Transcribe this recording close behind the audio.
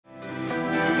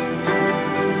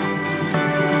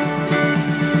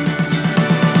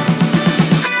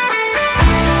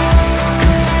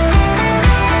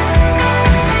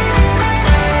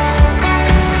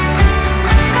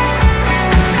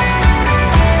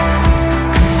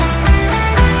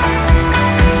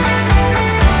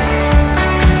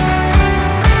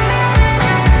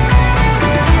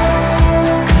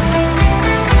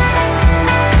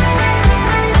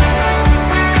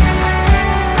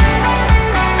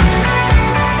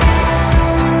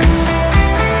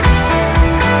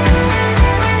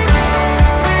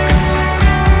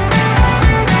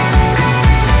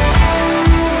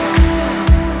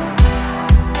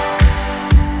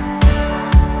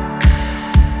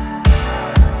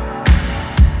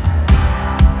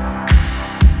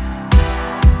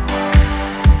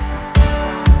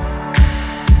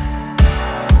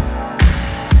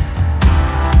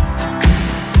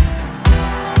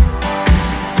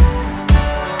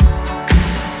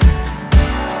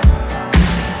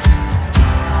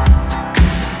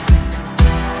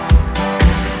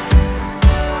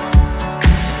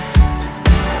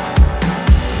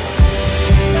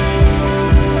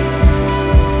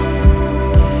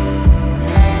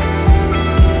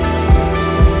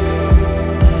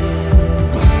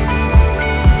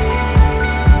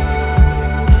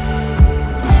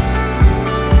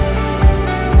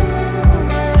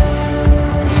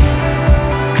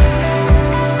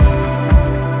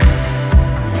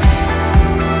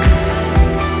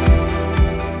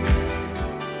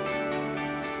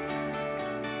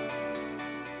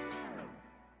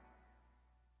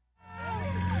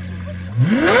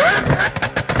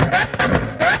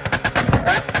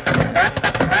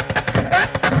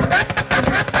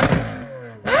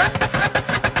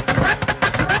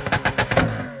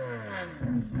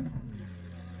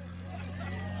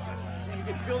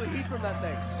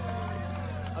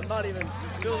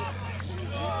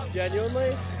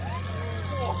Genuinely?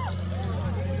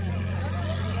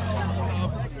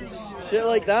 Shit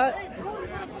like that?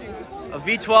 A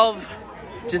V12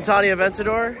 Gentani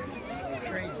Aventador?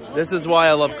 This is why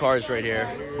I love cars right here.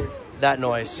 That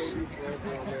noise.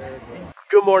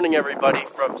 Good morning, everybody,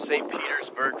 from Saint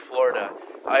Petersburg, Florida.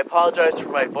 I apologize for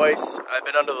my voice. I've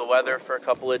been under the weather for a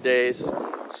couple of days,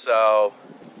 so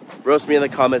roast me in the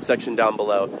comment section down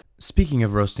below. Speaking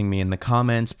of roasting me in the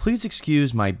comments, please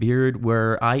excuse my beard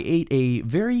where I ate a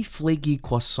very flaky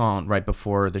croissant right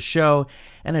before the show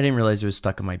and I didn't realize it was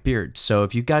stuck in my beard. So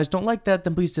if you guys don't like that,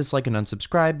 then please dislike and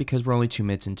unsubscribe because we're only 2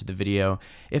 minutes into the video.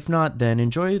 If not, then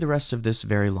enjoy the rest of this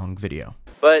very long video.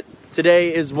 But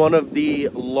today is one of the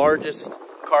largest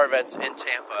car events in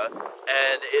Tampa,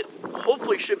 and it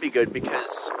hopefully should be good because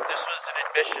this was an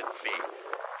admission fee.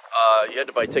 You had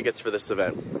to buy tickets for this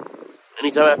event.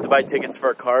 Anytime I have to buy tickets for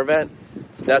a car event,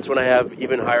 that's when I have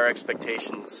even higher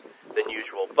expectations than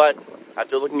usual. But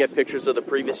after looking at pictures of the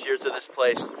previous years of this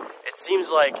place, it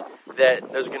seems like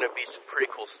that there's going to be some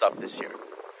pretty cool stuff this year.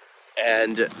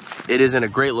 And it is in a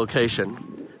great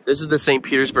location. This is the St.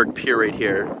 Petersburg Pier right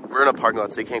here. We're in a parking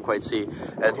lot, so you can't quite see.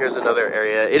 And here's another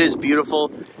area. It is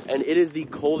beautiful, and it is the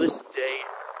coldest day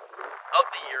of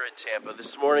the year in Tampa.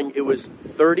 This morning, it was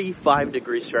 35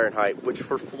 degrees Fahrenheit, which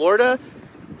for Florida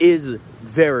is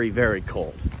very, very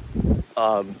cold.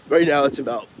 Right now it's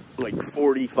about like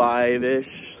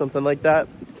 45-ish, something like that,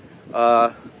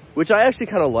 which I actually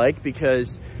kind of like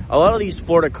because a lot of these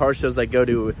Florida car shows I go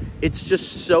to, it's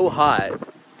just so hot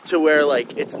to where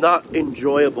like it's not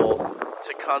enjoyable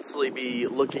to constantly be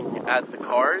looking at the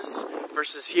cars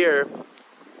versus here,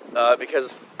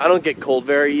 because I don't get cold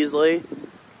very easily.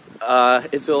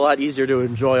 It's a lot easier to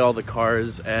enjoy all the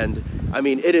cars, and I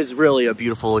mean, it is really a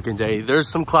beautiful looking day. There's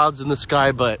some clouds in the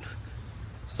sky, but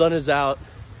sun is out.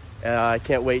 I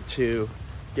can't wait to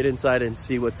get inside and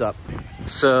see what's up.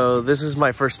 So this is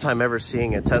my first time ever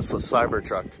seeing a Tesla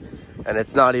Cybertruck, and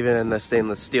it's not even in the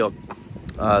stainless steel,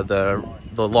 the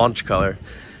launch color.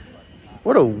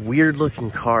 What a weird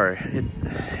looking car.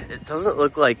 It doesn't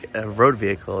look like a road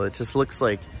vehicle. It just looks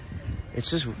like, it's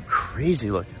just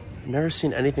crazy looking. I've never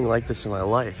seen anything like this in my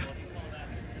life.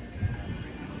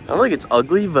 I don't think it's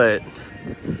ugly, but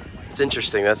it's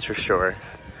interesting, that's for sure.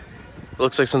 It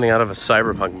looks like something out of a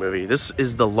cyberpunk movie. This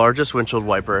is the largest windshield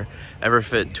wiper ever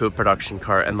fit to a production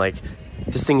car, and like,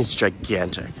 this thing is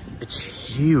gigantic.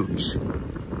 It's huge.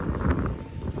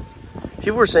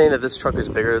 People were saying that this truck is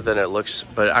bigger than it looks,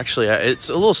 but actually it's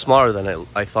a little smaller than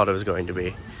I thought it was going to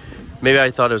be. Maybe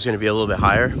I thought it was going to be a little bit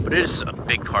higher, but it is a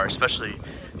big car, especially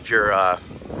if you're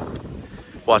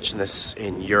watching this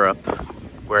in Europe,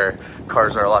 where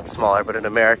cars are a lot smaller, but in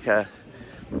America,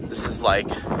 this is like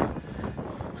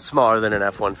smaller than an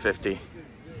F-150.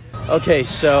 Okay,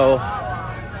 so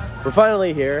we're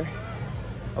finally here.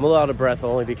 I'm a little out of breath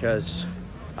only because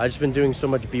I've just been doing so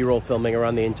much B-roll filming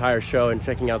around the entire show and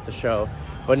checking out the show.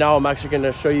 But now I'm actually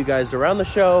gonna show you guys around the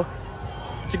show.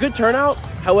 It's a good turnout.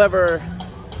 However,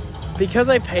 because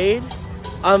I paid,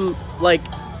 I'm like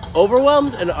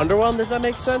overwhelmed and underwhelmed, if that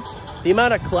makes sense. The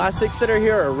amount of classics that are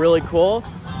here are really cool,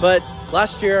 but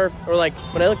last year, or like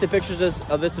when I looked at pictures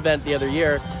of this event the other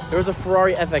year, there was a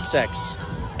Ferrari FXX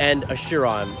and a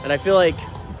Chiron, and I feel like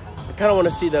I kind of want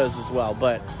to see those as well,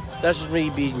 but that's just me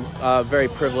being very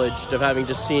privileged of having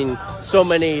just seen so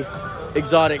many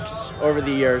exotics over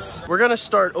the years. We're gonna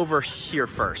start over here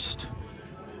first.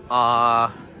 We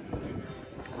got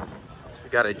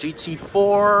a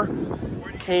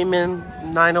GT4, Cayman,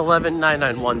 911,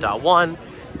 991.1,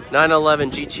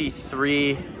 911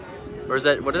 GT3, or is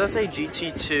that, what does that say?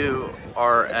 GT2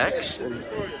 RX?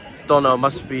 Don't know,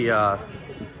 must be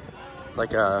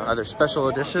like a either special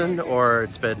edition or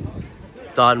it's been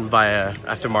done by a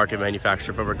aftermarket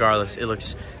manufacturer, but regardless, it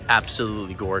looks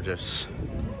absolutely gorgeous.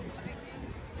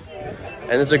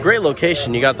 And it's a great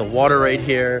location. You got the water right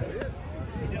here.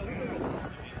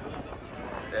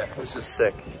 Yeah, this is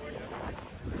sick.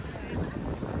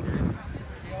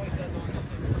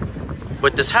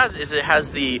 What this has is it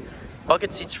has the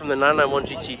bucket seats from the 991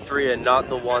 GT3 and not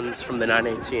the ones from the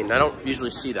 918. I don't usually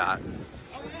see that.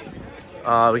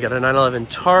 We got a 911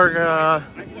 Targa,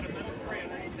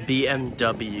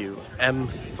 BMW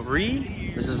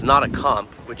M3. This is not a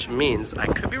comp, which means, I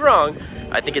could be wrong,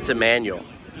 I think it's a manual.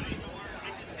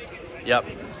 Yep,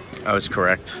 I was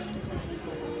correct.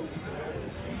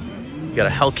 We got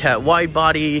a Hellcat wide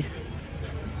body.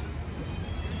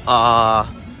 Got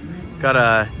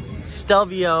a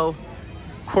Stelvio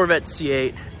Corvette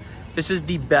C8. This is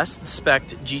the best spec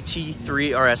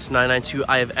GT3 RS 992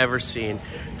 I have ever seen.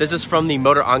 This is from the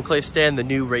Motor Enclave stand, the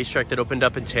new racetrack that opened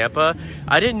up in Tampa.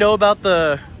 I didn't know about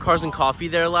the Cars and Coffee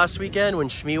there last weekend when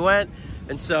Shmi went,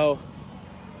 and so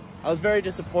I was very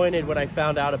disappointed when I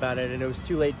found out about it, and it was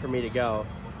too late for me to go.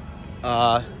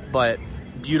 But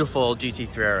beautiful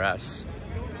GT3 RS.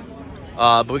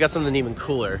 But we got something even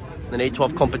cooler, an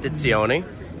A12 Competizione.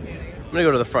 I'm gonna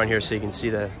go to the front here so you can see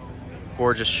the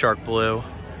gorgeous shark blue,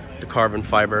 the carbon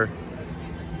fiber.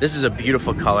 This is a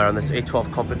beautiful color on this A12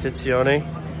 Competizione.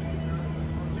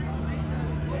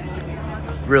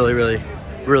 Really, really,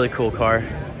 really cool car.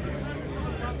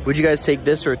 Would you guys take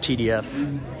this or a TDF?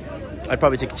 I'd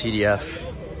probably take a TDF.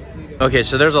 Okay,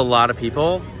 so there's a lot of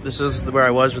people. This is where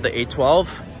I was with the A12.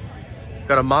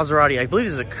 Got a Maserati, I believe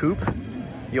this is a coupe.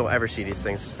 You'll ever see these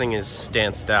things. This thing is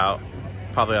stanced out,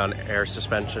 probably on air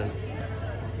suspension.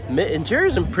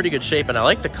 Interior's in pretty good shape, and I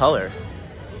like the color.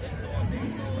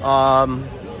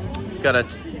 Got a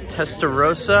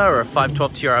Testarossa or a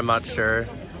 512 TR, I'm not sure.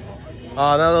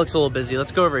 That looks a little busy.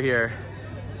 Let's go over here.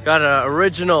 Got an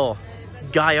original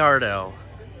Gallardo.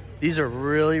 These are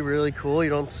really, really cool. You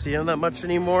don't see them that much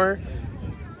anymore.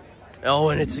 Oh,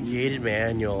 and it's a gated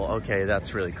manual. Okay,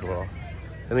 that's really cool.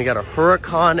 Then we got a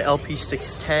Huracan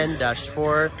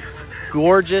LP610-4.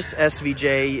 Gorgeous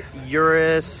SVJ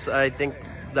Urus. I think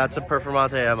that's a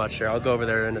Performante. I'm not sure. I'll go over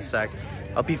there in a sec.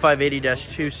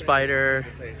 LP580-2 Spider,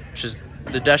 which is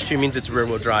the -2 means it's rear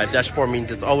wheel drive. -4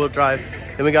 means it's all wheel drive.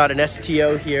 Then we got an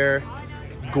STO here.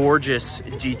 Gorgeous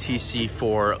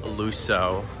GTC4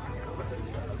 Lusso.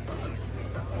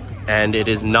 And it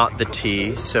is not the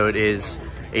T, so it is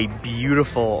a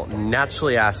beautiful,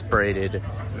 naturally aspirated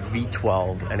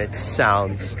V12, and it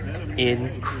sounds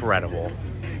incredible.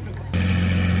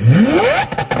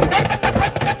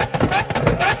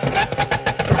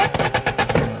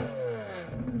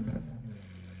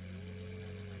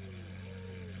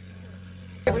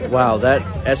 Wow, that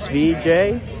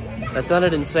SVJ, that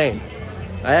sounded insane.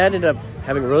 I ended up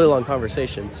having a really long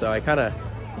conversation, so I kind of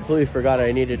completely forgot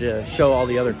I needed to show all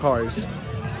the other cars.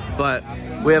 But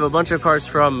we have a bunch of cars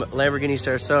from Lamborghini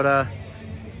Sarasota.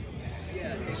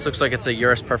 This looks like it's a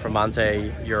Urus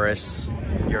Performante, Urus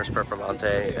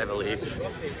Performante, I believe.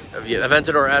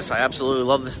 Aventador S, I absolutely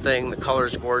love this thing. The color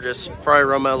is gorgeous. Ferrari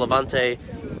Roma Levante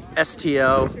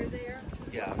STO.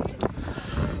 Yeah.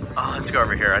 Let's go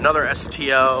over here. Another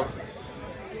STO.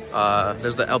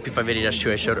 There's the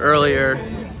LP580-2 I showed earlier.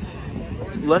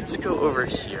 Let's go over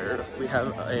here. We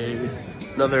have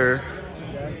another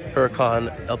Huracan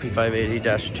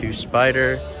LP580-2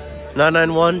 Spider.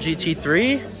 991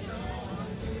 GT3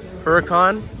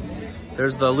 Huracan.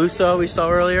 There's the Lusso we saw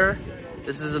earlier.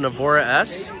 This is an Evora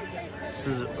S. This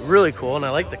is really cool, and I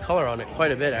like the color on it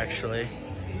quite a bit, actually.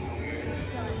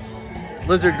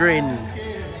 Lizard Green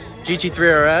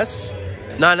GT3 RS.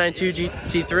 992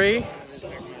 GT3.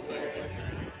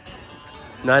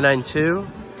 992.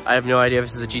 I have no idea if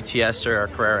this is a GTS or a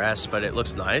Carrera S, but it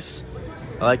looks nice.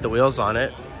 I like the wheels on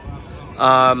it.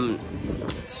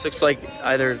 This looks like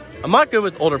either... I'm not good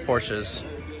with older Porsches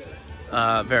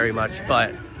very much,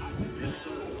 but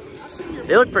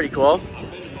they look pretty cool.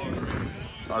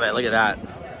 Oh man, look at that.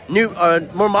 New,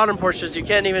 more modern Porsches, you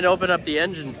can't even open up the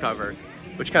engine cover,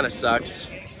 which kind of sucks.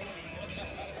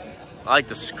 I like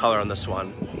this color on this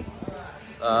one.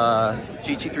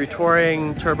 GT3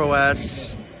 Touring, Turbo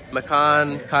S,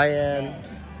 Macan, Cayenne,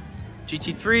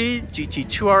 GT3,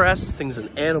 GT2 RS, this thing's an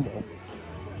animal.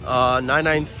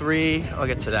 993, I'll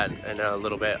get to that in a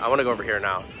little bit. I want to go over here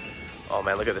now. Oh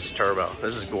man, look at this turbo.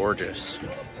 This is gorgeous.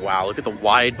 Wow, look at the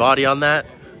wide body on that.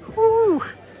 Woo!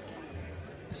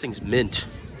 This thing's mint.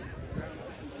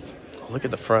 Look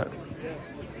at the front.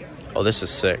 Oh, this is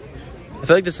sick. I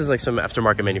feel like this is like some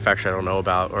aftermarket manufacturer I don't know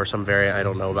about, or some variant I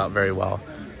don't know about very well.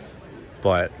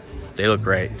 But they look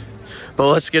great.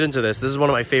 But let's get into this. This is one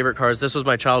of my favorite cars. This was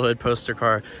my childhood poster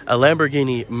car, a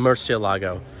Lamborghini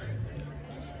Murcielago.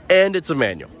 And it's a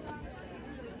manual.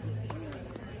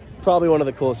 Probably one of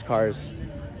the coolest cars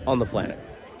on the planet.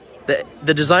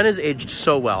 The design is aged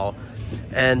so well,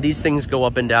 and these things go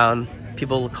up and down.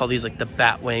 People call these like the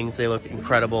bat wings. They look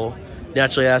incredible.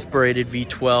 Naturally aspirated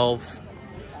V12.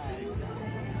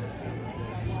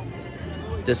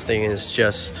 This thing is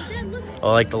just, oh,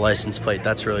 I like the license plate.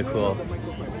 That's really cool.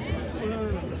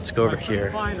 Let's go over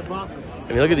here. I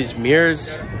mean, look at these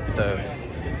mirrors.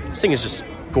 This thing is just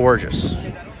gorgeous.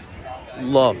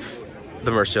 Love the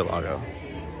Murcielago.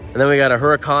 And then we got a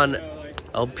Huracan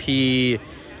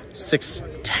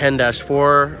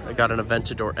LP610-4. I got an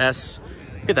Aventador S.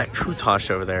 Look at that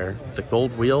Countach over there. The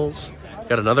gold wheels.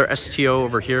 Got another STO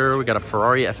over here. We got a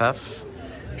Ferrari FF,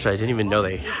 which I didn't even know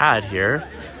they had here.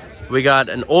 We got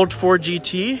an old Ford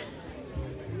GT.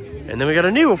 And then we got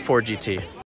a new Ford GT.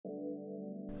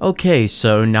 Okay,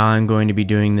 so now I'm going to be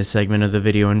doing this segment of the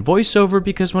video in voiceover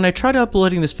because when I tried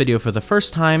uploading this video for the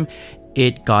first time,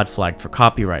 it got flagged for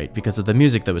copyright because of the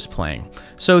music that was playing.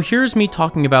 So here's me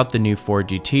talking about the new Ford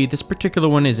GT. This particular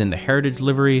one is in the Heritage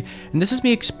livery, and this is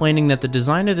me explaining that the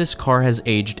design of this car has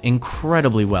aged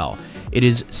incredibly well. It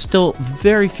is still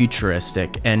very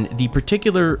futuristic, and the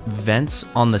particular vents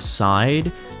on the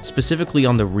side, specifically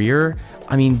on the rear,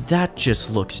 I mean, that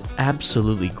just looks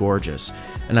absolutely gorgeous.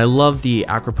 And I love the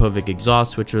Akrapovic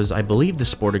exhaust, which was, I believe, the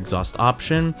sport exhaust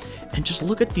option. And just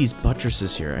look at these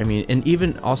buttresses here. I mean, and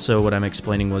even also what I'm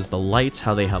explaining was the lights,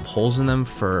 how they have holes in them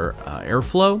for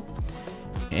airflow.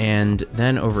 And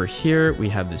then over here, we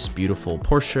have this beautiful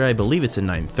Porsche. I believe it's a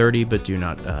 930, but do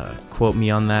not quote me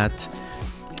on that.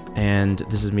 And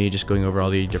this is me just going over all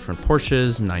the different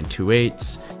Porsches,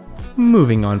 928s.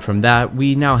 Moving on from that,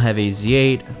 we now have a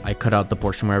Z8. I cut out the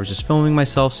portion where I was just filming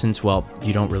myself since, well,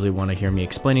 you don't really want to hear me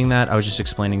explaining that. I was just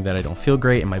explaining that I don't feel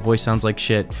great and my voice sounds like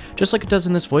shit, just like it does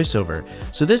in this voiceover.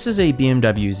 So this is a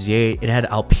BMW Z8. It had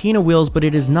Alpina wheels, but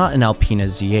it is not an Alpina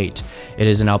Z8. It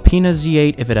is an Alpina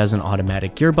Z8 if it has an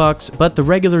automatic gearbox, but the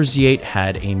regular Z8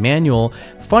 had a manual.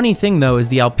 Funny thing though is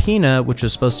the Alpina, which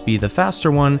was supposed to be the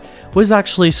faster one, was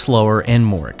actually slower and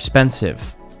more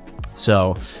expensive.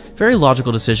 So, very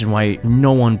logical decision why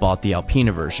no one bought the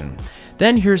Alpina version.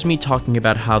 Then here's me talking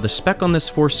about how the spec on this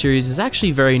 4 Series is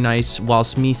actually very nice,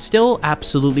 whilst me still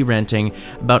absolutely ranting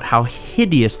about how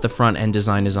hideous the front end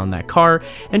design is on that car,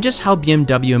 and just how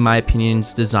BMW, in my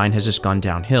opinion's design has just gone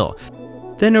downhill.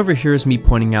 Then over here is me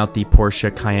pointing out the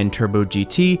Porsche Cayenne Turbo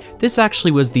GT. This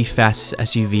actually was the fastest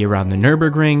SUV around the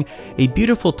Nürburgring, a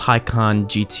beautiful Taycan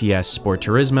GTS Sport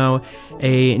Turismo,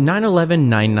 a 911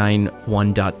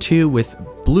 991.2 with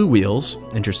blue wheels,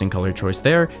 interesting color choice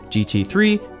there,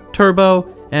 GT3, turbo,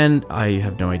 and I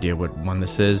have no idea what one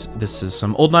this is. This is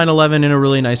some old 911 in a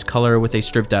really nice color with a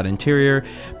stripped out interior.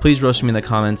 Please roast me in the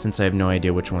comments since I have no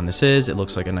idea which one this is. It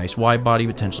looks like a nice wide body,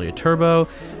 potentially a turbo,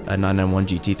 a 991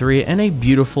 GT3, and a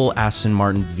beautiful Aston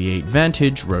Martin V8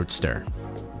 Vantage Roadster.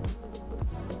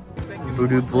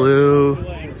 Voodoo Blue,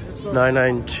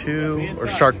 992, or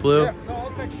Shark Blue.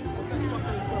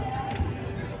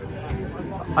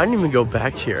 I didn't even go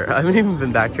back here. I haven't even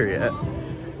been back here yet.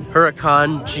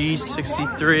 Huracan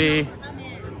G63.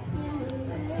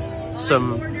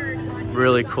 Some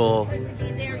really cool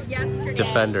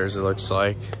Defenders, it looks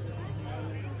like.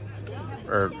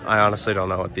 Or, I honestly don't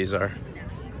know what these are.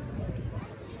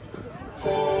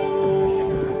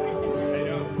 Oh,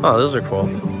 those are cool.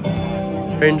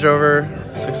 Range Rover.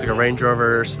 This looks like a Range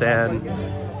Rover stand.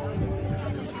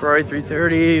 Ferrari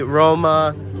 330,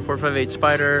 Roma, 458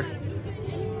 Spider.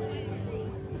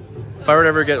 If I were to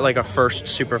ever get like a first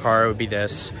supercar, it would be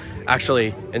this.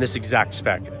 Actually, in this exact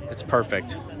spec. It's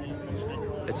perfect.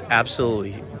 It's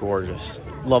absolutely gorgeous.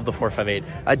 Love the 458.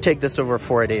 I'd take this over a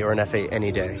 488 or an F8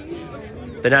 any day.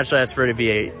 The naturally aspirated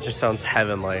V8 just sounds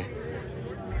heavenly.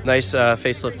 Nice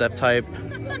facelift F-Type.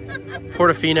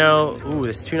 Portofino. Ooh,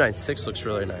 this 296 looks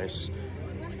really nice.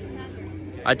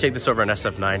 I'd take this over an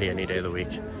SF90 any day of the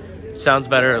week. It sounds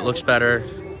better, it looks better,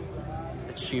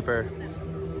 it's cheaper.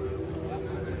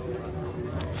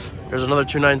 There's another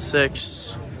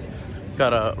 296.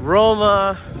 Got a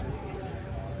Roma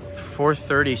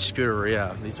 430 scooter.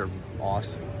 Yeah, these are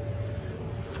awesome.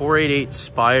 488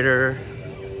 Spider.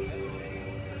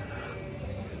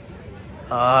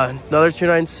 Another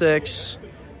 296.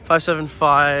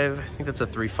 575. I think that's a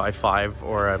 355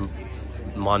 or a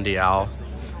Mondial.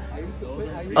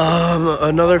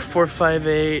 Another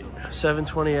 458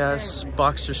 720S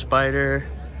Boxer Spider.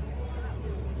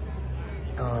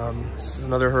 This is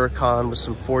another Huracan with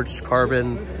some forged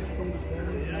carbon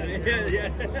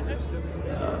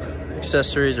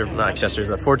accessories, or not accessories,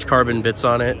 forged carbon bits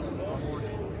on it.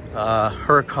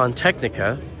 Huracan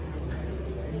Technica.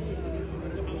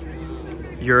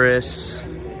 Urus.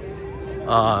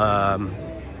 Oh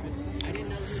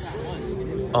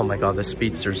my god, the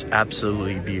Speedster's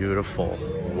absolutely beautiful.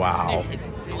 Wow.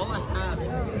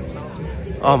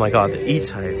 Oh my god, the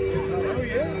E-Type.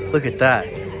 Look at that.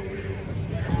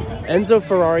 Enzo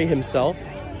Ferrari himself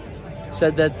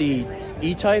said that the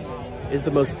E-Type is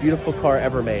the most beautiful car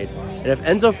ever made. And if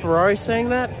Enzo Ferrari's saying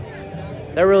that,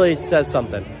 that really says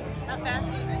something.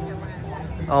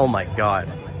 Oh my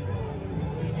god.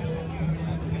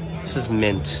 This is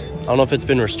mint. I don't know if it's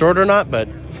been restored or not, but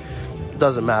it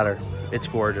doesn't matter. It's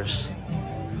gorgeous.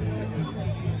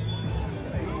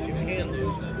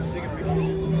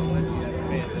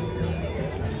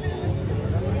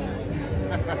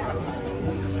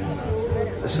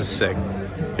 This is sick.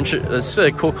 This is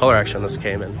a cool color action this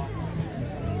came in.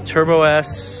 Turbo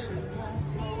S.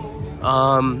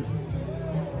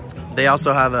 They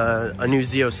also have a new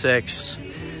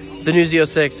Z06. The new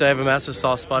Z06, I have a massive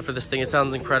soft spot for this thing. It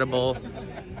sounds incredible.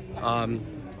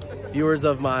 Viewers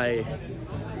of my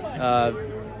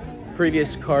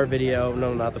previous car video,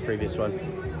 no, not the previous one.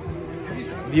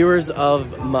 Viewers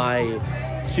of my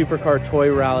supercar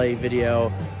toy rally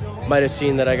video might have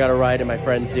seen that I got a ride in my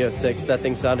friend's Z06. That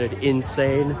thing sounded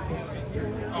insane.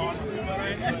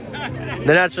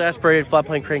 The naturally aspirated flat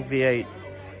plane crank V8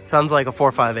 sounds like a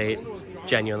 458,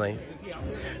 genuinely.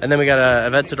 And then we got a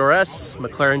Aventador S,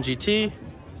 McLaren GT.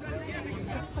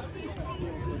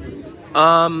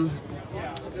 And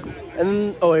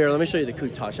then, oh, here, let me show you the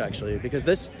Countach actually, because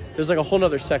there's like a whole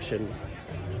nother section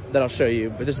that I'll show you,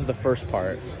 but this is the first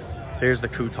part. So here's the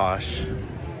Countach.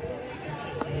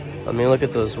 I mean, look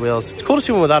at those wheels. It's cool to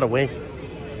see one without a wing.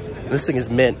 This thing is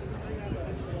mint.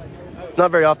 Not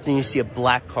very often you see a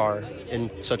black car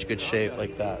in such good shape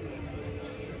like that.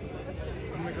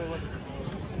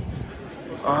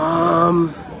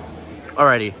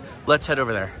 Alrighty, let's head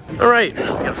over there. All right, we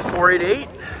got a 488,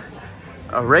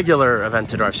 a regular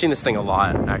Aventador. I've seen this thing a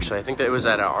lot, actually. I think that it was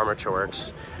at Armature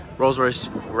Works. Rolls-Royce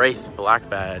Wraith Black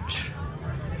Badge.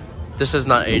 This has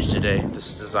not aged today,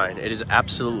 this design. It is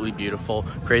absolutely beautiful.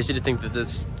 Crazy to think that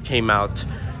this came out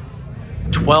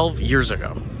 12 years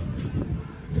ago.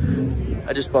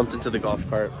 I just bumped into the golf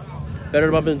cart. Better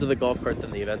to bump into the golf cart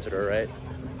than the Aventador, right?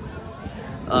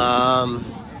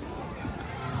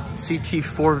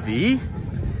 CT4V.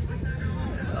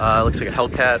 Looks like a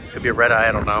Hellcat. Could be a red eye,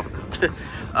 I don't know.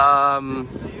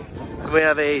 We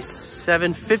have a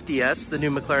 750S, the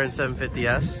new McLaren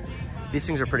 750S. These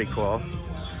things are pretty cool.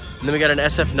 And then we got an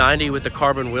SF90 with the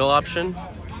carbon wheel option.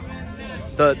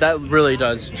 That really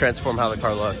does transform how the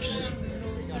car looks.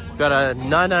 We got a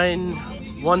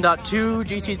 991.2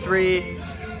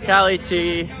 GT3 Cali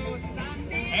T.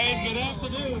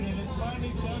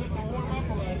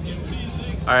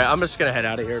 All right, I'm just gonna head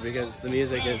out of here because the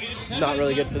music is not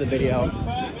really good for the video.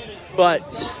 But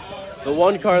the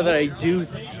one car that I do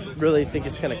really think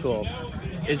is kind of cool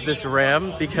is this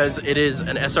Ram, because it is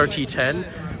an SRT10.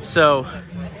 So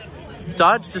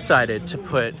Dodge decided to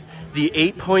put the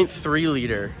 8.3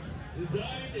 liter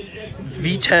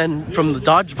V10 from the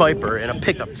Dodge Viper in a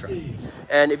pickup truck.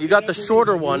 And if you got the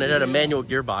shorter one, it had a manual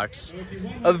gearbox.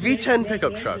 A V10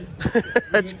 pickup truck.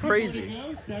 That's crazy.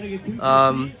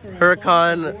 Huracan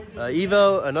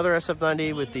Evo, another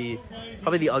SF90 with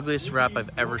probably the ugliest wrap I've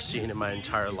ever seen in my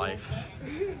entire life.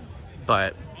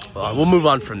 But we'll move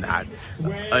on from that.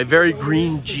 A very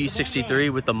green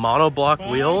G63 with the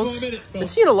monoblock wheels. Been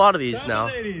seeing a lot of these now.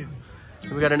 We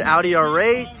got an Audi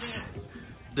R8,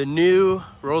 the new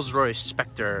Rolls-Royce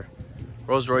Spectre,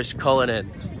 Rolls-Royce Cullinan.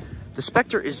 The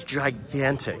Spectre is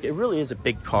gigantic. It really is a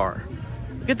big car.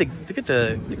 Look at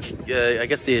the I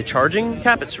guess the charging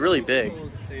cap. It's really big.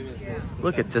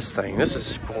 Look at this thing. This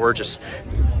is gorgeous.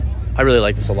 I really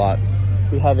like this a lot.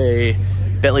 We have a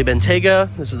Bentley Bentayga.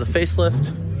 This is the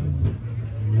facelift.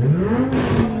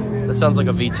 That sounds like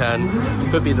a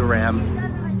V10. Could be the Ram.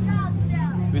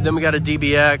 Then we got a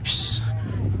DBX.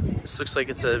 This looks like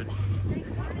it's a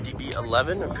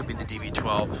DB11 or could be the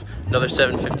DB12. Another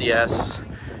 750S.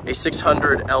 A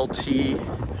 600 LT.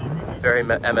 Very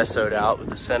MSO'd out with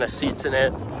the Senna seats in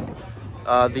it.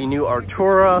 The new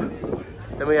Artura.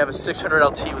 Then we have a 600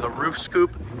 LT with a roof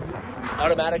scoop.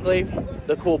 Automatically,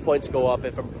 the cool points go up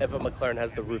if a McLaren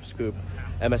has the roof scoop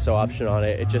MSO option on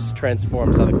it. It just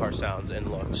transforms how the car sounds and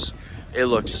looks. It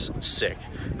looks sick.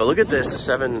 But look at this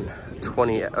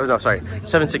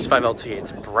 765 LT.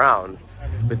 It's brown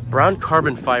with brown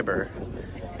carbon fiber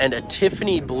and a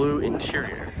Tiffany blue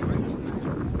interior.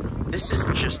 This is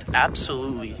just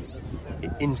absolutely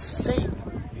insane.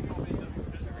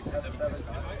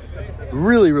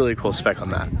 Really, really cool spec on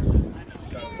that.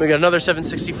 We got another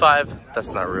 765.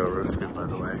 That's not real roof scoop, by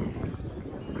the way.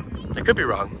 I could be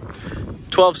wrong.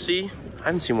 12C. I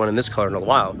haven't seen one in this color in a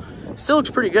while. Still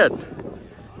looks pretty good.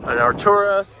 An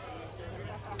Artura.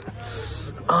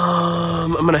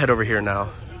 I'm gonna head over here now.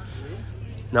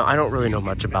 Now, I don't really know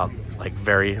much about like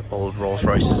very old Rolls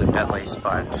Royces and Bentleys,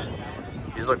 but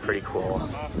these look pretty cool.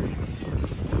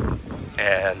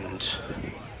 And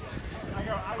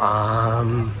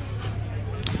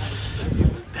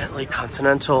Bentley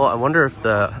Continental. I wonder if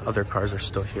the other cars are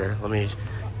still here. Let me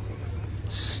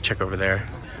just check over there.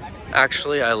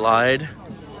 Actually, I lied.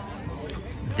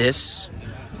 This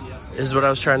is what I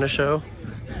was trying to show.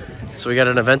 So we got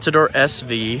an Aventador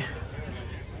SV,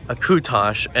 a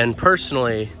Countach, and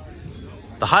personally,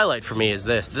 the highlight for me is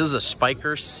this. This is a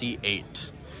Spiker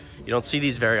C8. You don't see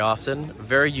these very often.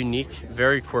 Very unique,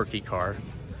 very quirky car.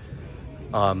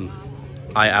 I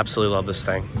absolutely love this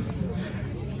thing.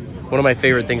 One of my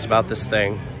favorite things about this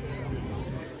thing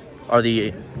are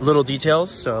the little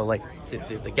details. So like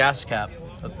the gas cap.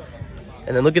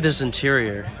 And then look at this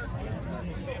interior.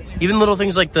 Even little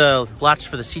things like the latch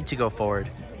for the seat to go forward.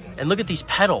 And look at these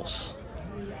pedals.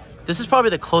 This is probably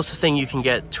the closest thing you can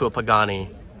get to a Pagani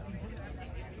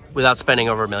without spending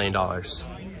over $1 million.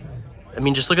 I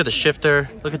mean, just look at the shifter,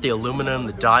 look at the aluminum,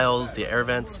 the dials, the air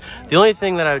vents. The only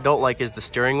thing that I don't like is the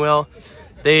steering wheel.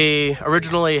 They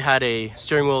originally had a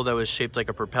steering wheel that was shaped like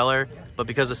a propeller, but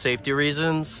because of safety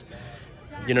reasons,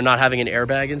 you know, not having an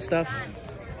airbag and stuff,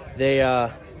 they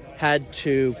had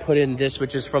to put in this,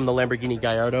 which is from the Lamborghini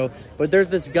Gallardo. But there's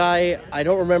this guy, I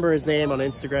don't remember his name on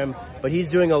Instagram, but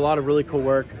he's doing a lot of really cool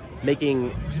work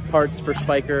making parts for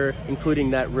Spyker,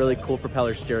 including that really cool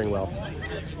propeller steering wheel.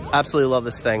 Absolutely love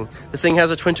this thing. This thing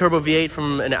has a twin turbo V8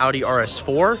 from an Audi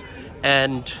RS4,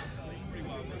 and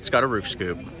it's got a roof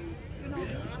scoop.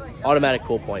 Automatic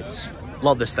cool points.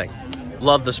 Love this thing.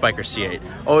 Love the Spyker C8.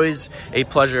 Always a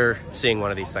pleasure seeing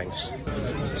one of these things.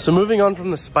 So moving on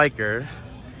from the Spyker,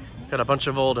 got a bunch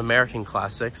of old American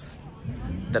classics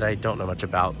that I don't know much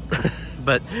about,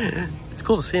 but it's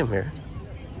cool to see them here.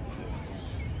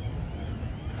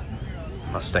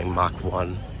 Mustang Mach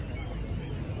 1.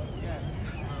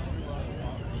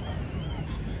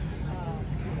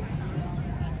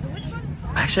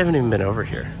 I actually haven't even been over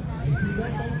here.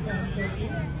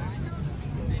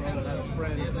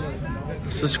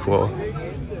 This is cool.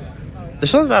 There's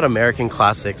something about American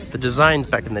classics. The designs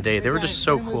back in the day, they were just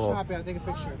so cool.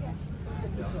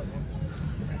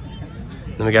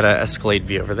 Then we got an Escalade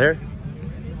V over there.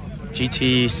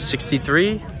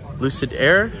 GT63, Lucid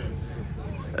Air,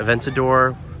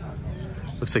 Aventador.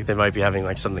 Looks like they might be having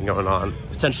like something going on.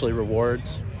 Potentially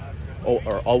rewards,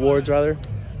 or awards rather.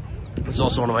 This is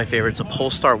also one of my favorites, a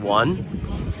Polestar 1.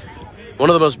 One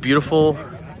of the most beautiful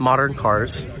modern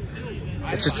cars.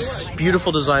 It's just a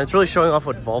beautiful design. It's really showing off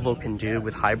what Volvo can do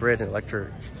with hybrid and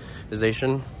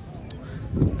electricization.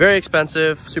 Very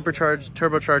expensive, supercharged,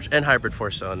 turbocharged, and hybrid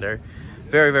 4-cylinder.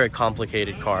 Very, very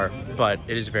complicated car, but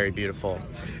it is very beautiful.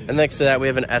 And next to that, we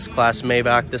have an S-Class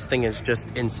Maybach. This thing is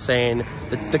just insane.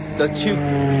 The two...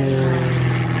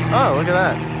 Oh, look at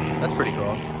that. That's pretty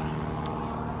cool.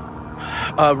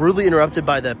 Rudely interrupted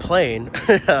by the plane.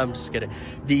 I'm just kidding.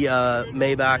 The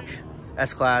Maybach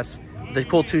S-Class, the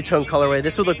cool two-tone colorway.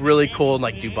 This would look really cool in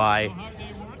like Dubai.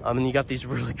 And you got these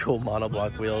really cool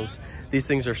monoblock wheels. These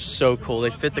things are so cool. They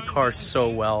fit the car so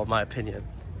well, in my opinion.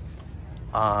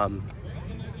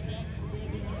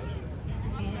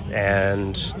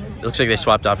 And it looks like they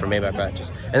swapped out for Maybach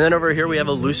badges. And then over here we have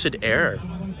a Lucid Air.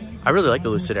 I really like the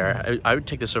Lucid Air. I would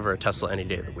take this over a Tesla any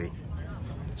day of the week.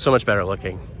 So much better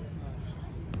looking.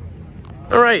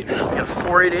 All right, we got a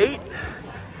 488,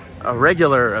 a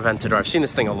regular Aventador. I've seen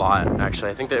this thing a lot,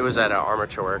 actually. I think that it was at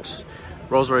Armature Works.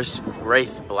 Rolls-Royce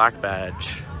Wraith Black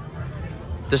Badge.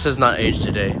 This has not aged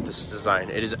today, this design.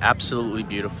 It is absolutely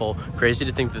beautiful. Crazy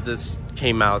to think that this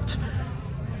came out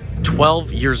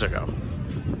 12 years ago.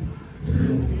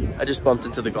 I just bumped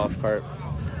into the golf cart.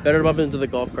 Better to bump into the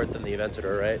golf cart than the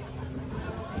Aventador, right?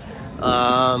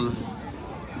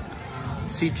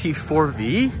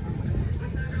 CT4V.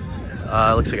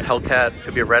 Looks like a Hellcat.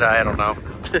 Could be a red eye, I don't know.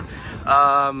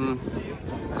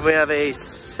 We have a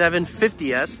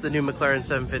 750S, the new McLaren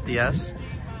 750S.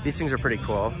 These things are pretty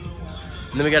cool.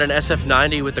 And then we got an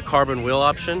SF90 with the carbon wheel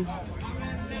option.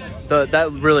 That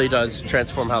really does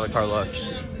transform how the car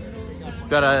looks.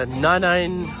 Got a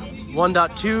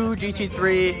 991.2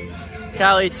 GT3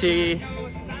 Cali T.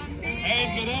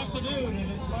 Hey, good afternoon.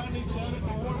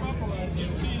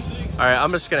 All right,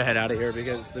 I'm just gonna head out of here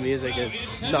because the music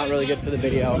is not really good for the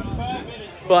video.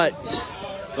 But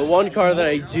the one car that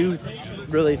I do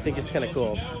really think is kind of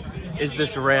cool is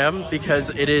this Ram,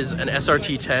 because it is an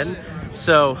SRT10.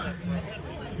 So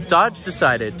Dodge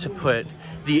decided to put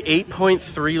the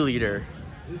 8.3 liter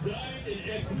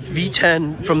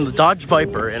V10 from the Dodge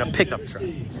Viper in a pickup truck.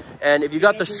 And if you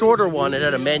got the shorter one, it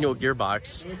had a manual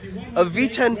gearbox. A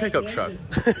V10 pickup truck.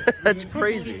 That's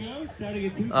crazy.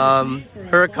 Huracan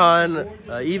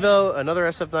Evo, another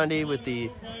SF90 with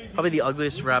probably the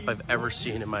ugliest wrap I've ever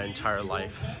seen in my entire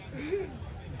life.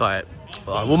 But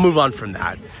we'll move on from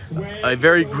that. A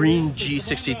very green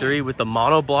G63 with the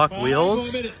monoblock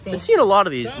wheels. Been seeing a lot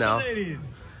of these now.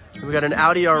 We got an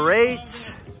Audi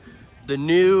R8, the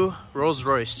new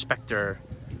Rolls-Royce Spectre,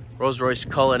 Rolls-Royce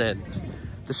Cullinan.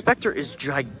 The Spectre is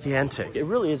gigantic. It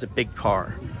really is a big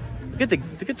car. Look at the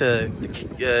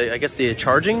I guess the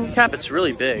charging cap. It's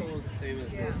really big.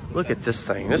 Look at this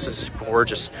thing. This is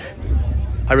gorgeous.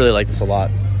 I really like this a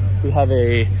lot. We have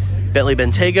a Bentley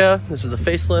Bentayga. This is the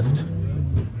facelift.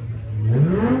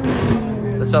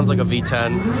 That sounds like a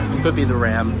V10. Could be the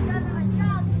Ram.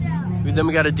 Then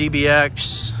we got a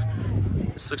DBX.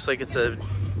 This looks like it's a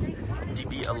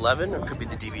DB11 or could be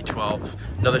the DB12.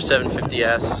 Another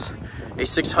 750S. A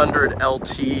 600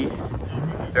 LT.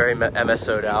 Very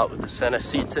MSO'd out with the Senna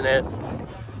seats in it.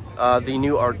 The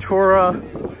new Artura.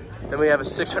 Then we have a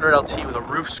 600 LT with a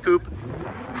roof scoop.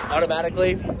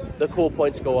 Automatically, the cool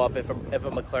points go up if a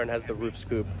McLaren has the roof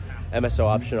scoop MSO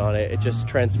option on it. It just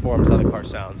transforms how the car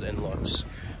sounds and looks.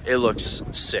 It looks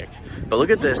sick. But look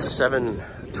at this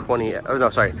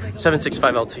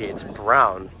 765 LT. It's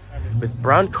brown with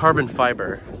brown carbon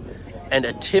fiber and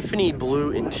a Tiffany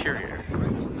blue interior.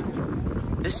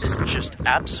 This is just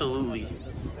absolutely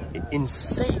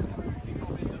insane.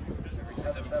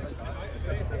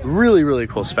 Really, really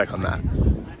cool spec on that.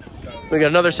 We got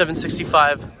another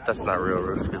 765. That's not real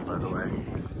roof scoop, by the way.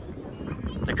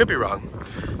 I could be wrong.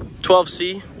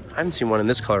 12C. I haven't seen one in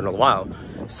this color in a while.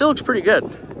 Still looks pretty good.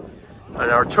 An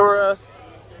Artura.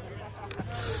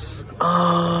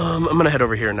 I'm gonna head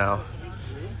over here now.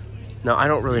 Now, I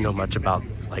don't really know much about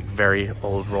like very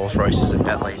old Rolls Royces and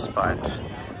Bentleys, but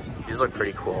these look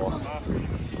pretty cool.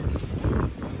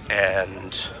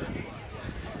 And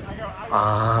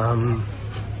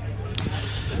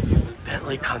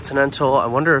Bentley Continental. I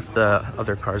wonder if the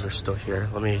other cars are still here.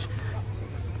 Let me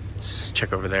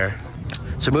check over there.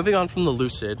 So moving on from the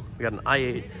Lucid, we got an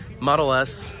i8 Model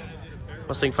S,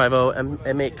 Mustang 5.0,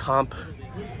 M8 Comp,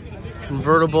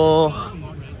 convertible. Oh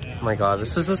my God,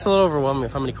 this is just a little overwhelming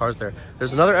with how many cars there.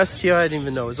 There's another STI I didn't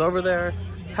even know was over there.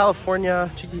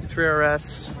 California GT3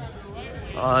 RS,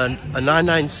 a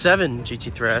 997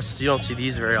 GT3 RS. You don't see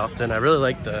these very often. I really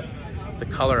like the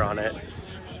color on it.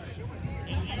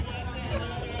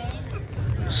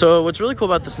 So what's really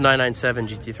cool about this 997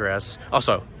 GT3 RS,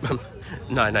 also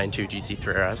 992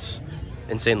 GT3 RS,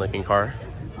 insane looking car.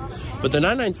 But the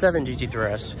 997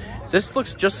 GT3 RS, this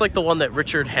looks just like the one that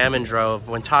Richard Hammond drove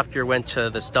when Top Gear went to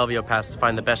the Stelvio Pass to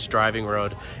find the best driving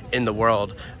road in the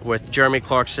world, with Jeremy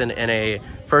Clarkson in a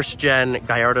first-gen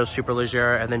Gallardo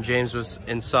Superleggera, and then James was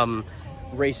in some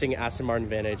racing Aston Martin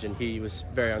Vantage, and he was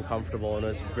very uncomfortable, and it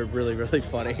was really, really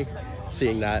funny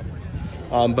seeing that.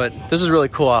 But this is really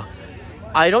cool.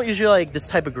 I don't usually like this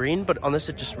type of green, but on this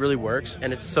it just really works,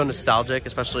 and it's so nostalgic,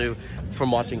 especially from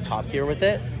watching Top Gear with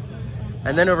it.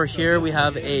 And then over here we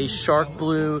have a shark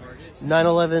blue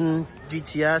 911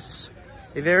 GTS,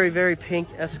 a very, very pink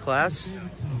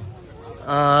S-Class.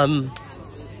 A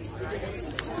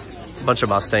bunch of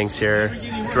Mustangs here,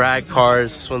 drag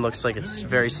cars. This one looks like it's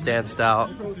very stanced out.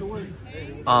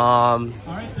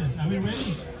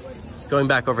 Going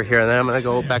back over here, and then I'm gonna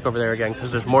go back over there again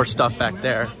because there's more stuff back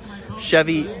there.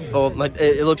 Chevy, oh, like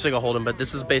it looks like a Holden, but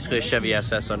this is basically a Chevy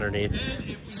SS underneath.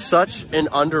 Such an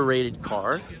underrated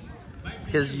car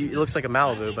because it looks like a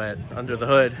Malibu, but under the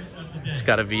hood, it's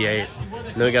got a V8.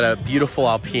 And then we got a beautiful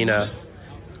Alpina.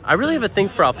 I really have a thing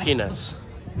for Alpinas.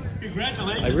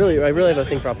 Congratulations. I really have a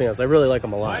thing for Alpinas. I really like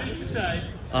them a lot.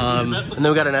 And then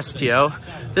we got an STO.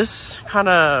 This kind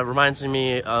of reminds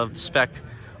me of spec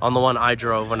on the one I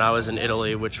drove when I was in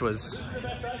Italy, which was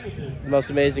the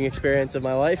most amazing experience of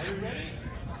my life.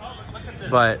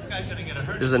 But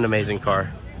this is an amazing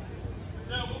car.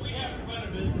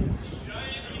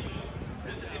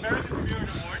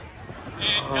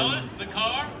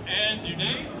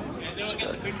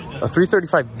 A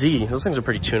 335D. Those things are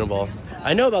pretty tunable.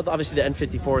 I know about obviously the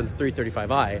N54 and the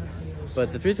 335i,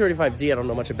 but the 335D I don't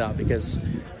know much about because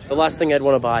the last thing I'd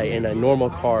want to buy in a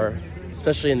normal car,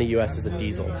 especially in the US, is a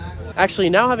diesel. Actually,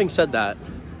 now having said that,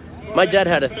 my dad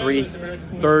had a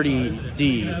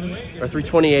 330D or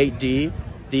 328D,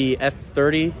 the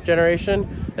F30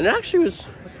 generation, and it actually was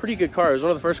a pretty good car. It was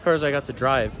one of the first cars I got to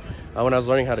drive when I was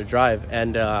learning how to drive,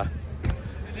 and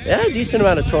it had a decent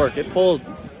amount of torque. It pulled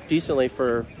decently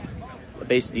for a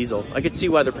base diesel. I could see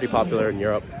why they're pretty popular in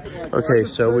Europe. Okay,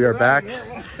 so we are back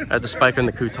at the Spiker and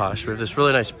the Coutage. We have this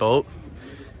really nice boat.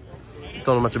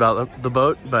 Don't know much about the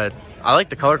boat, but I like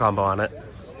the color combo on it.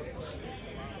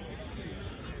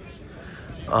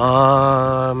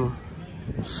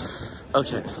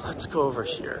 Okay, let's go over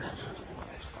here.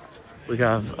 We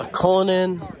have a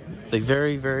Cullinan, the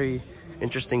very, very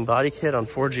interesting body kit on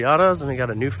Forgiatos, and we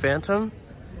got a new Phantom,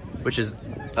 which is,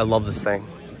 I love this thing.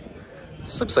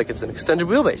 This looks like it's an extended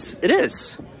wheelbase. It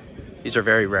is. These are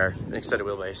very rare, an extended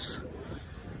wheelbase.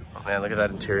 Oh man, look at that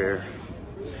interior.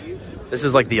 This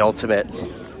is like the ultimate.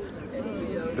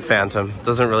 The Phantom.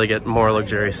 Doesn't really get more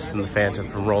luxurious than the Phantom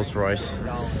from Rolls-Royce.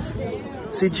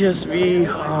 CTSV,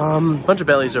 bunch of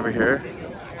Bentleys over here.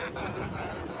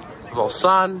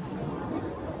 Mulsanne.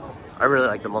 I really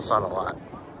like the Mulsanne a lot.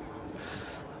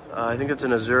 I think it's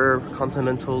an Azure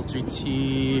Continental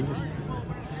GT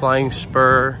Flying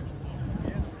Spur.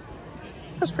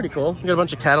 That's pretty cool. We got a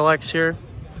bunch of Cadillacs here.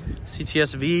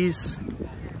 CTS-Vs,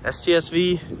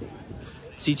 STS-V,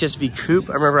 CTS-V Coupe.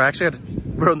 I remember I actually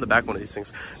rode in the back one of these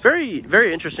things. Very,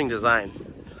 very interesting design.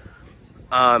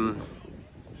 But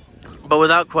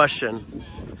without question,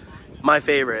 my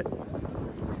favorite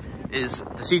is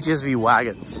the CTS-V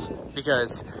wagons,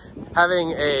 because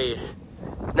having a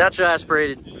naturally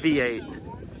aspirated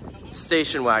V8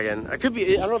 station wagon, I don't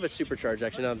know if it's supercharged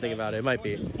actually, now I'm thinking about it, it might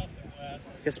be. I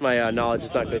guess my knowledge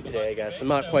is not good today, I guess. I'm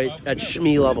not quite at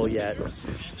Shmee level yet.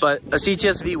 But a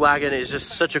CTS-V wagon is just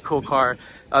such a cool car.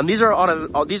 These are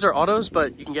autos,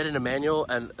 but you can get into manual,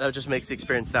 and that just makes the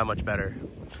experience that much better.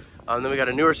 Then we got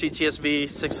a newer CTS-V,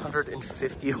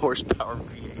 650 horsepower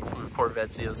V8 from the Corvette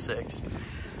Z06.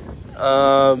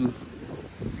 I'm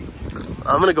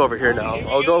gonna go over here now.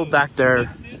 I'll go back there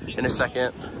in a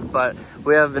second. But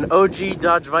we have an OG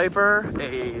Dodge Viper,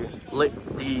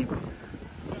 the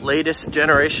latest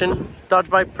generation Dodge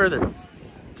Viper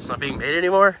that's not being made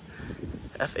anymore.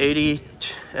 F80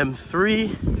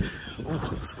 M3. Ooh,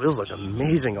 those wheels look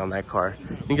amazing on that car.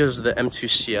 I think those are the M2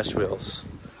 CS wheels.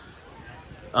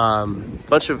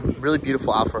 Bunch of really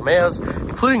beautiful Alfa Romeos,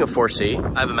 including a 4C.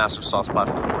 I have a massive soft spot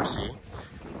for the 4C.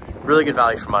 Really good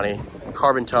value for money.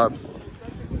 Carbon tub.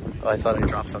 Oh, I thought I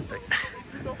dropped something.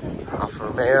 Alfa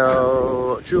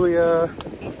Romeo Giulia.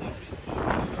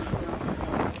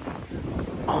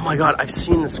 Oh my God, I've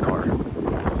seen this car.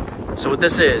 So what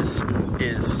this is a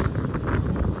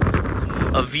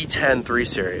V10 3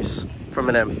 Series from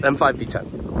an M5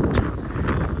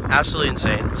 V10. Absolutely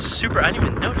insane. Super, I didn't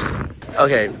even notice that.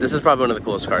 Okay, this is probably one of the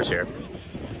coolest cars here.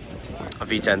 A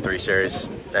V10 3 Series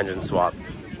engine swap.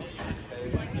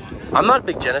 I'm not a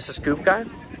big Genesis Coupe guy,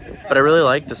 but I really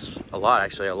like this a lot,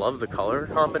 actually. I love the color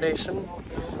combination.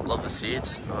 Love the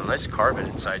seats. Oh, nice carbon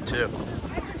inside, too.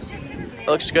 It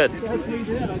looks good.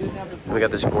 We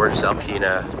got this gorgeous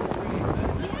Alpina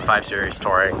 5 Series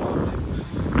Touring.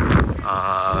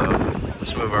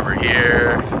 Let's move over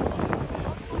here.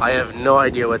 I have no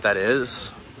idea what that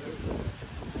is.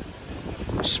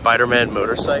 Spider-Man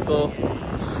motorcycle.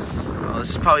 Oh, this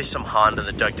is probably some Honda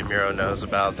that Doug DeMuro knows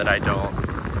about that I don't.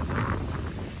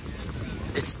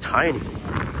 It's tiny.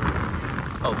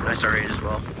 Oh, nice R8 as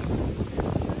well.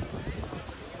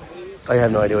 I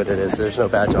have no idea what it is. There's no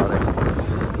badge on it.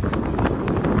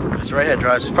 It's right-hand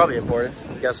drive, so it's probably imported,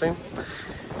 I'm guessing.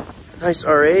 Nice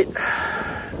R8.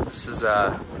 This is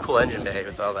a cool engine bay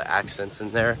with all the accents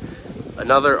in there.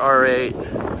 Another R8.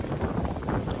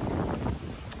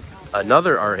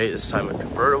 Another R8, this time a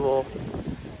convertible.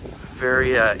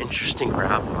 Very interesting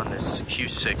wrap on this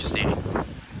Q60.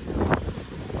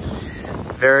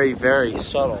 Very, very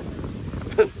subtle.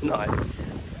 Not.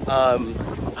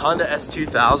 Honda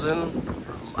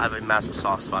S2000. I have a massive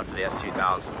soft spot for the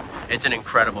S2000. It's an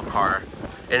incredible car,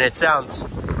 and it sounds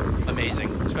amazing,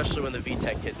 especially when the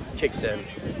VTEC kicks in.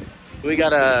 We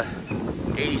got a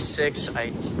 86.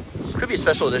 Could be a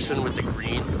special edition with the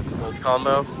green gold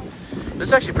combo. This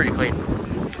is actually pretty clean.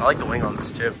 I like the wing on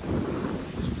this too.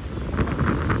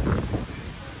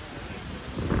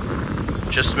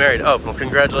 Just married. Oh, well,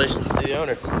 congratulations to the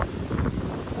owner.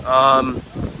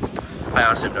 I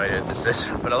honestly have no idea what this is,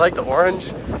 but I like the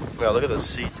orange. Wow, look at those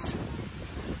seats.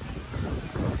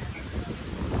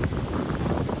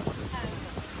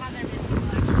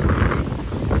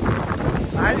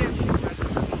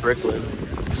 Bricklin.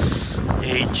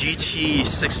 A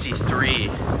GT63.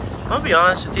 I'm gonna be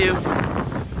honest with you.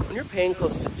 When you're paying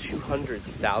close to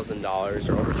 $200,000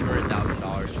 or over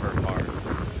 $200,000 for a car,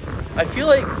 I feel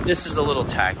like this is a little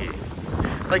tacky.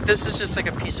 Like, this is just like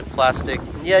a piece of plastic.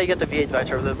 Yeah, you get the V8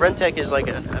 badge. The Rentec is like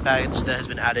a badge that has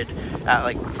been added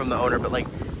from the owner, but like,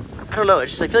 I don't know. I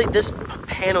feel like this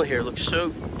panel here looks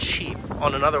so cheap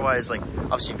on an otherwise like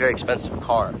obviously very expensive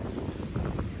car.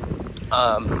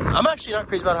 I'm actually not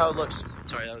crazy about how it looks.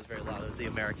 Sorry, that was very loud. That was the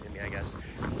American in me, I guess.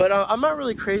 But I'm not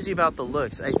really crazy about the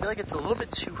looks. I feel like it's a little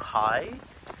bit too high.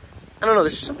 I don't know.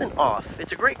 There's just something off.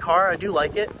 It's a great car. I do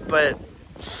like it, but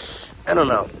I don't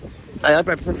know. I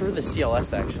prefer the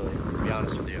CLS, actually, to be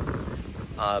honest with you.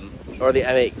 Or the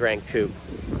M8 Grand Coupe.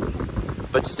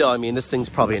 But still, I mean, this thing's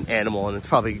probably an animal, and it's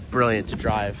probably brilliant to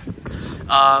drive.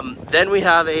 Then we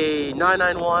have a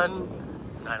 991,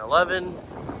 911.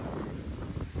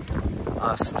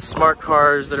 Some smart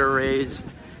cars that are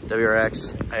raised.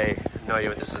 WRX. I have no idea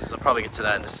what this is. I'll probably get to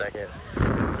that in a second.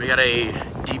 We got a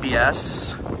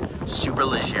DBS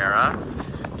Superleggera.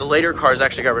 The later cars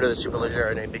actually got rid of the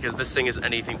Superleggera name because this thing is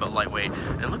anything but lightweight.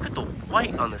 And look at the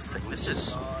white on this thing. This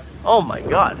is, oh my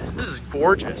god, this is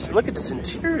gorgeous. And look at this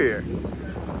interior.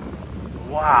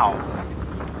 Wow.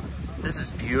 This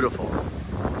is beautiful.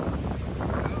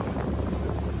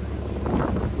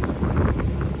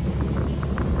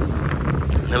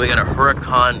 Then we got a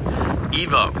Huracan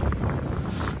Evo.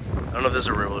 I don't know if this is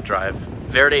a rear-wheel drive.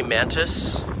 Verde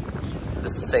Mantis.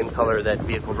 This is the same color that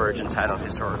Vehicle Virgins had on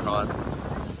his Huracan.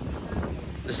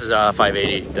 This is a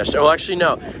 580-2. Oh, actually,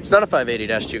 no. It's not a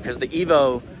 580-2 because the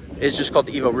Evo is just called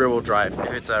the Evo rear-wheel drive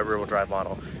if it's a rear-wheel drive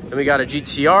model. Then we got a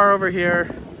GTR over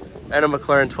here and a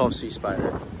McLaren 12C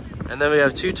Spider. And then we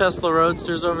have two Tesla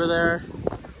Roadsters over there.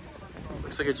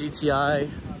 Looks like a GTI.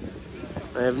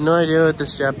 I have no idea what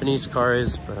this Japanese car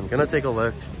is, but I'm gonna take a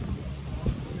look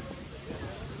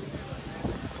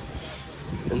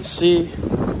and see.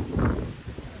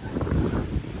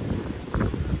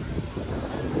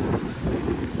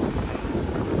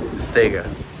 Stega.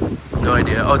 No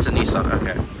idea. Oh, it's a Nissan.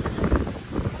 Okay.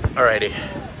 Alrighty.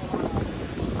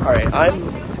 Alright,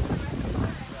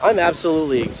 I'm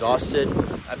absolutely exhausted.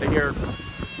 I've been here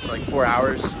for like 4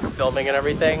 hours filming and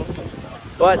everything.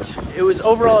 But it was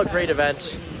overall a great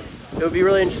event. It would be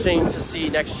really interesting to see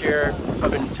next year if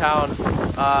I'm in town.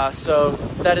 So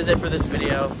that is it for this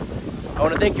video. I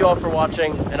want to thank you all for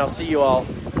watching, and I'll see you all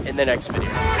in the next video.